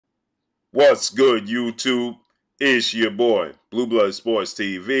What's good, YouTube? It's your boy, Blue Blood Sports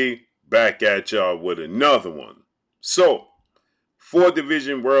TV, back at y'all with another one. So,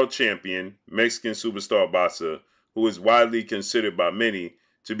 four-division world champion, Mexican superstar boxer, who is widely considered by many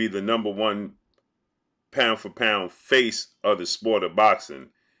to be the number one pound-for-pound face of the sport of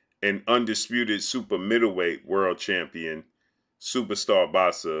boxing, and undisputed super middleweight world champion, superstar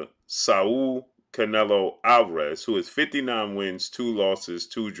boxer, Saul Canelo Alvarez, who has 59 wins, 2 losses,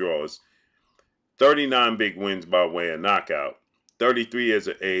 2 draws, 39 big wins by way of knockout, 33 years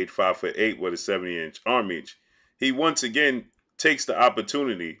of age, 5'8" with a 70-inch arm reach. He once again takes the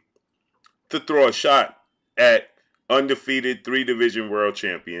opportunity to throw a shot at undefeated 3-division world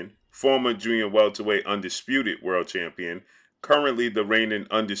champion, former junior welterweight undisputed world champion, currently the reigning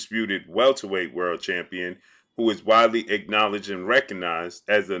undisputed welterweight world champion, who is widely acknowledged and recognized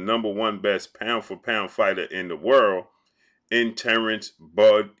as the number one best pound-for-pound fighter in the world, in Terrence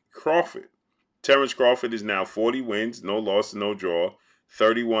Bud Crawford. Terrence Crawford is now 40 wins, no loss, no draw,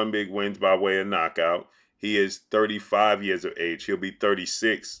 31 big wins by way of knockout. He is 35 years of age. He'll be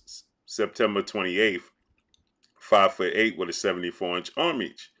 36 September 28th, 5'8" with a 74-inch arm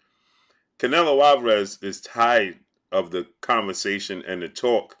reach. Canelo Alvarez is tired of the conversation and the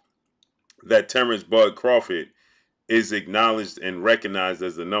talk that Terrence Bud Crawford is acknowledged and recognized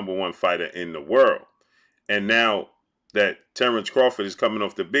as the number one fighter in the world. And now that Terrence Crawford is coming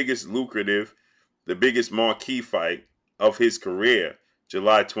off the biggest lucrative, the biggest marquee fight of his career,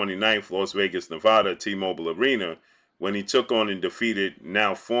 July 29th, Las Vegas, Nevada, T-Mobile Arena, when he took on and defeated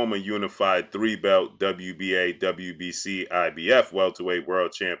now former unified 3-belt WBA, WBC, IBF welterweight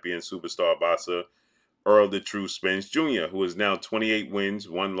world champion superstar boxer Earl the True Spence Jr., who is now 28 wins,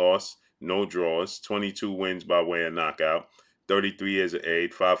 1 loss, no draws, 22 wins by way of knockout, 33 years of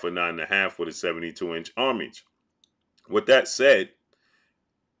age, 5'9.5" with a 72-inch arm reach. With that said,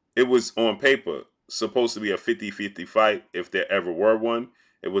 it was on paper supposed to be a 50-50 fight if there ever were one.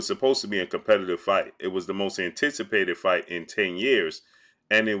 It was supposed to be a competitive fight. It was the most anticipated fight in 10 years,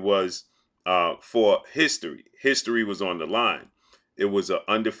 and it was for history. History was on the line. It was an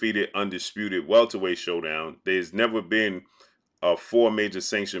undefeated, undisputed welterweight showdown. There's never been a 4 major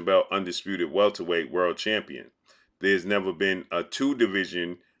sanction belt undisputed welterweight world champion. There's never been a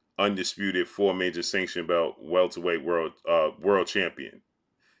 2-division undisputed 4 major sanction belt welterweight world champion.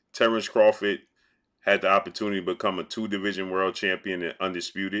 Terrence Crawford had the opportunity to become a 2-division world champion and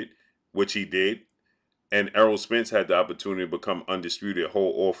undisputed, which he did. And Errol Spence had the opportunity to become undisputed,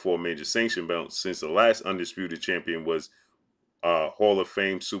 hold all 4 major sanction belts, since the last undisputed champion was Hall of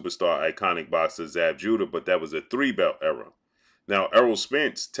Fame superstar iconic boxer Zab Judah, but that was a 3-belt era. Now, Errol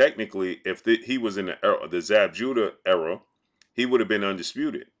Spence, technically, if he was in the Zab Judah era, he would have been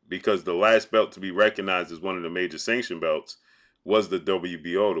undisputed, because the last belt to be recognized as one of the major sanction belts was the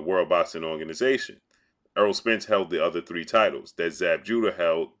WBO, the World Boxing Organization. Errol Spence held the other 3 titles that Zab Judah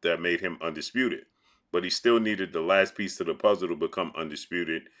held that made him undisputed. But he still needed the last piece to the puzzle to become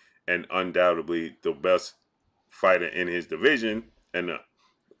undisputed, and undoubtedly the best fighter in his division and the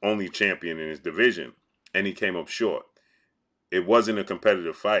only champion in his division. And he came up short. It wasn't a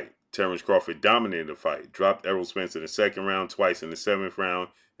competitive fight. Terrence Crawford dominated the fight, dropped Errol Spence in the 2nd round, twice in the 7th round,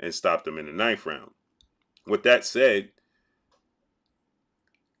 and stopped him in the 9th round. With that said,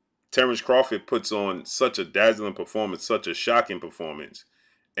 Terrence Crawford puts on such a dazzling performance, such a shocking performance,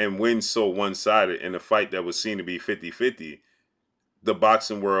 and wins so one-sided in a fight that was seen to be 50-50, the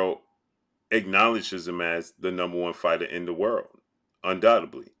boxing world acknowledges him as the number one fighter in the world,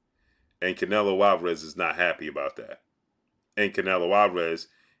 undoubtedly. And Canelo Alvarez is not happy about that. And Canelo Alvarez,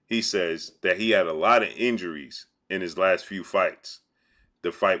 he says that he had a lot of injuries in his last few fights.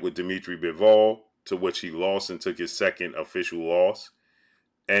 The fight with Dimitri Bivol, to which he lost and took his 2nd official loss,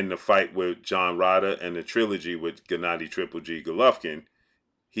 and the fight with John Ryder and the trilogy with Gennady Triple G Golovkin,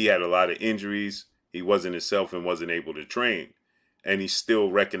 he had a lot of injuries. He wasn't himself and wasn't able to train. And he still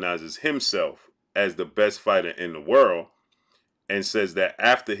recognizes himself as the best fighter in the world, and says that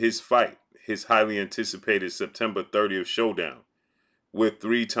after his fight, his highly anticipated September 30th showdown with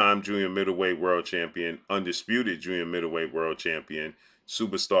 3-time junior middleweight world champion, undisputed junior middleweight world champion,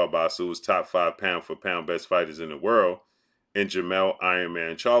 superstar boxer, who's top 5 pound-for-pound best fighters in the world, and Jermell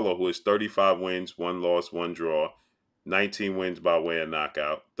Ironman Charlo, who is 35 wins, 1 loss, 1 draw, 19 wins by way of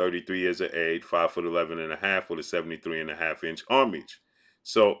knockout, 33 years of age, 5'11.5" with a 73.5-inch arm reach.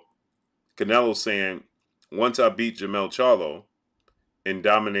 So Canelo's saying, once I beat Jermell Charlo in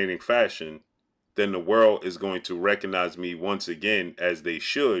dominating fashion, then the world is going to recognize me once again, as they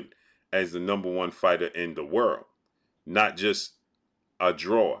should, as the number one fighter in the world. Not just a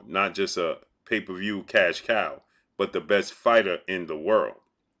draw, not just a pay-per-view cash cow, but the best fighter in the world.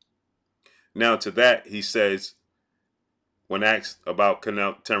 Now, to that, he says, when asked about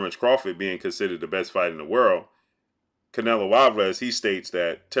Terence Crawford being considered the best fighter in the world, Canelo Alvarez, he states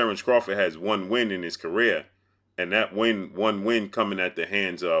that Terence Crawford has one win in his career, and that one win coming at the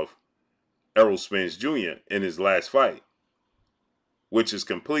hands of Errol Spence Jr. in his last fight, which is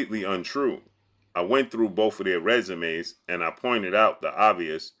completely untrue. I went through both of their resumes and I pointed out the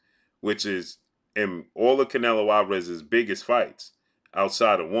obvious, which is in all of Canelo Alvarez's biggest fights,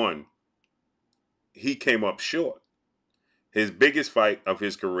 outside of one, he came up short. His biggest fight of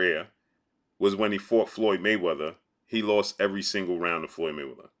his career was when he fought Floyd Mayweather. He lost every single round of Floyd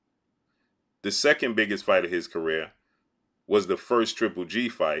Mayweather. The second biggest fight of his career was the first Triple G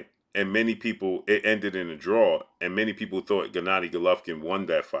fight, and many people, it ended in a draw, and many people thought Gennady Golovkin won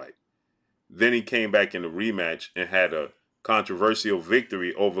that fight. Then he came back in the rematch and had a controversial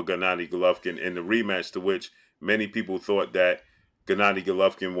victory over Gennady Golovkin in the rematch, to which many people thought that Gennady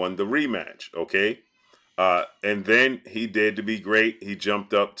Golovkin won the rematch, okay? And then he dared to be great. He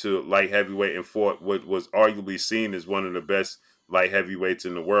jumped up to light heavyweight and fought what was arguably seen as one of the best light heavyweights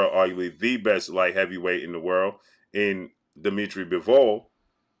in the world, arguably the best light heavyweight in the world, in Dimitri Bivol,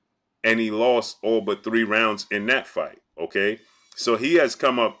 and he lost all but 3 rounds in that fight, okay? So he has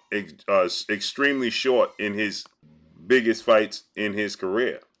come up extremely short in his biggest fights in his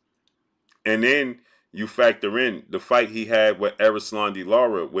career. And then you factor in the fight he had with Erislandy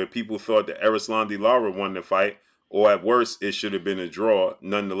Lara, where people thought that Erislandy Lara won the fight, or at worst, it should have been a draw.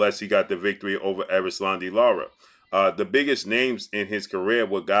 Nonetheless, he got the victory over Erislandy Lara. The biggest names in his career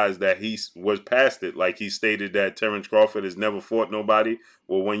were guys that he was past it. Like he stated that Terence Crawford has never fought nobody.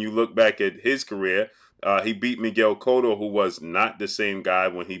 Well, when you look back at his career, he beat Miguel Cotto, who was not the same guy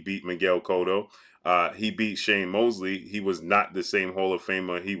when he beat Miguel Cotto. He beat Shane Mosley. He was not the same Hall of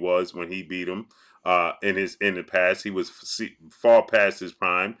Famer he was when he beat him. In the past, he was far past his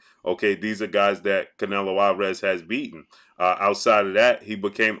prime. Okay, these are guys that Canelo Alvarez has beaten. Outside of that, he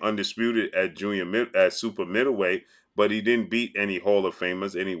became undisputed at super middleweight, but he didn't beat any Hall of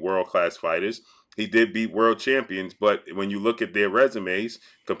Famers, any world class fighters. He did beat world champions, but when you look at their resumes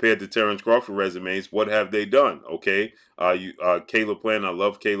compared to Terence Crawford resumes, what have they done? Okay, Caleb Plant, I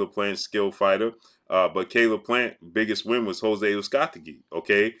love Caleb Plant, skilled fighter. But Caleb Plant, biggest win was Jose Uzcategui.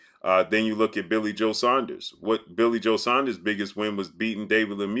 Okay, then you look at Billy Joe Saunders. What Billy Joe Saunders' biggest win was beating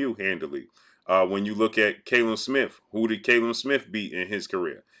David Lemieux handily. When you look at Caleb Smith, who did Caleb Smith beat in his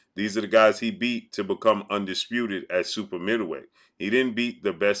career? These are the guys he beat to become undisputed at super middleweight. He didn't beat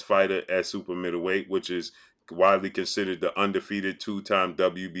the best fighter at super middleweight, which is widely considered the undefeated 2-time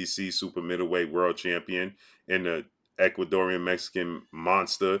WBC super middleweight world champion and the Ecuadorian Mexican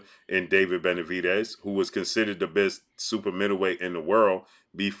monster in David Benavidez, who was considered the best super middleweight in the world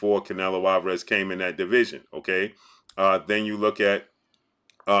before Canelo Alvarez came in that division. Okay, then you look at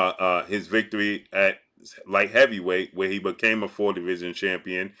his victory at light heavyweight, where he became a 4-division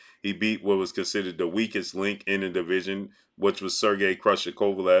champion. He beat what was considered the weakest link in the division, which was Sergey Crusher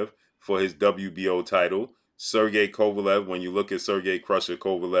Kovalev, for his WBO title. Sergey Kovalev, when you look at Sergey Crusher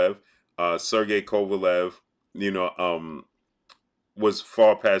Kovalev, Sergey Kovalev, was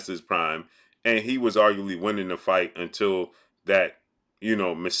far past his prime, and he was arguably winning the fight until that,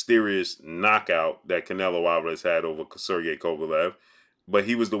 mysterious knockout that Canelo Alvarez had over Sergey Kovalev. But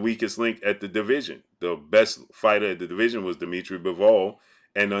he was the weakest link at the division. The best fighter at the division was Dimitri Bivol,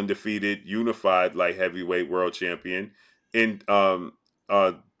 an undefeated, unified light heavyweight world champion in Artur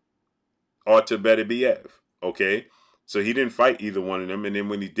Beterbiev. Okay, so he didn't fight either one of them, and then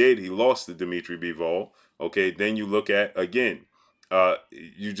when he did, he lost to Dimitri Bivol. Okay, then you look at, again,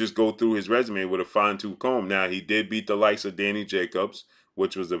 you just go through his resume with a fine-tooth comb. Now, he did beat the likes of Danny Jacobs,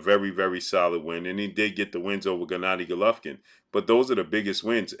 which was a very, very solid win, and he did get the wins over Gennady Golovkin. But those are the biggest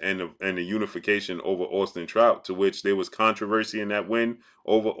wins, and the unification over Austin Trout, to which there was controversy in that win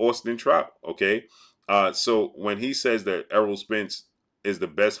over Austin Trout. Okay, so when he says that Errol Spence is the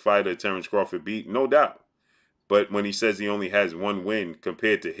best fighter Terence Crawford beat, no doubt. But when he says he only has one win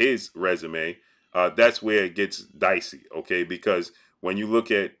compared to his resume, that's where it gets dicey, okay? Because when you look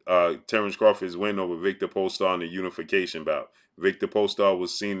at Terence Crawford's win over Victor Postal in the unification bout, Victor Postal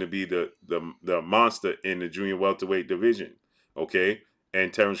was seen to be the monster in the junior welterweight division, okay?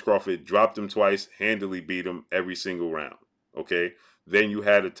 And Terence Crawford dropped him twice, handily beat him every single round, okay? Then you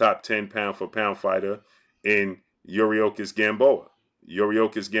had a top 10 pound-for-pound fighter in Yuriorkis Gamboa.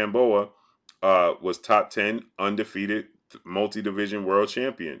 Yuriorkis Gamboa was top 10, undefeated, multi-division world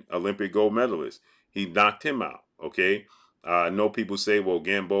champion, Olympic gold medalist. He knocked him out, okay? I know people say, well,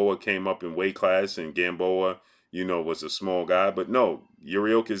 Gamboa came up in weight class and Gamboa, was a small guy. But no,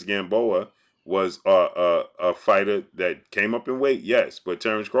 Yuriorkis Gamboa was a fighter that came up in weight, yes, but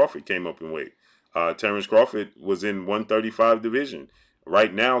Terrence Crawford came up in weight. Terrence Crawford was in 135 division.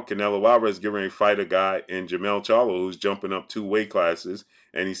 Right now, Canelo Alvarez is getting ready to fight a guy in Jamel Charlo who's jumping up 2 weight classes,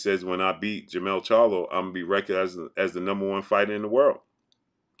 and he says when I beat Jamel Charlo, I'm gonna be recognized as the #1 fighter in the world.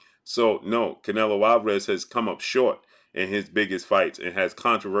 So no, Canelo Alvarez has come up short in his biggest fights and has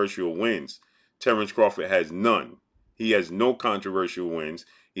controversial wins. Terrence Crawford has none. He has no controversial wins.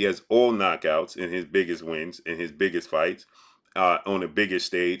 He has all knockouts in his biggest wins, in his biggest fights. On the biggest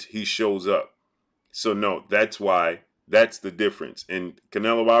stage, he shows up. So no, that's why, that's the difference. In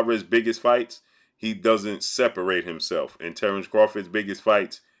Canelo Alvarez's biggest fights, he doesn't separate himself. In Terrence Crawford's biggest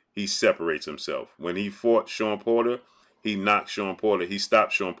fights, he separates himself. When he fought Sean Porter, he knocked Sean Porter. He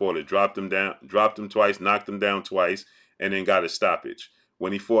stopped Sean Porter, dropped him down, dropped him twice, knocked him down twice, and then got a stoppage.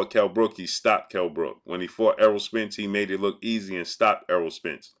 When he fought Kell Brook, he stopped Kell Brook. When he fought Errol Spence, he made it look easy and stopped Errol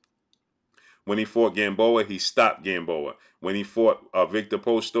Spence. When he fought Gamboa, he stopped Gamboa. When he fought Victor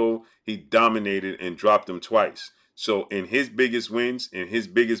Postol, he dominated and dropped him twice. So in his biggest wins, in his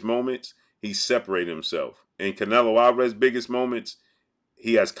biggest moments, he separated himself. In Canelo Alvarez's biggest moments,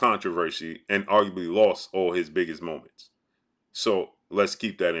 he has controversy and arguably lost all his biggest moments. So let's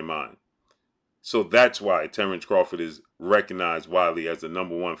keep that in mind. So that's why Terrence Crawford is recognized widely as the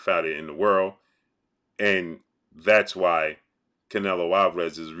 #1 fighter in the world. And that's why Canelo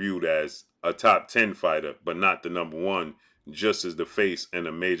Alvarez is viewed as a top 10 fighter, but not the #1, just as the face and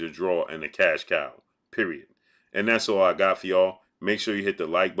a major draw and a cash cow, period. And that's all I got for y'all. Make sure you hit the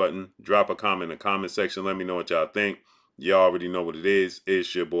like button, drop a comment in the comment section, let me know what y'all think. Y'all already know what it is.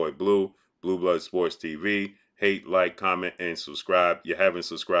 It's your boy Blue, Blue Blood Sports TV. Hate, like, comment, and subscribe. You haven't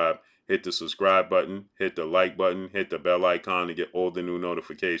subscribed, hit the subscribe button, hit the like button, hit the bell icon to get all the new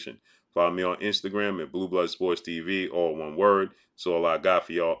notifications. Follow me on Instagram at Blue Blood Sports TV, all one word. So all I got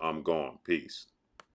for y'all, I'm gone. Peace.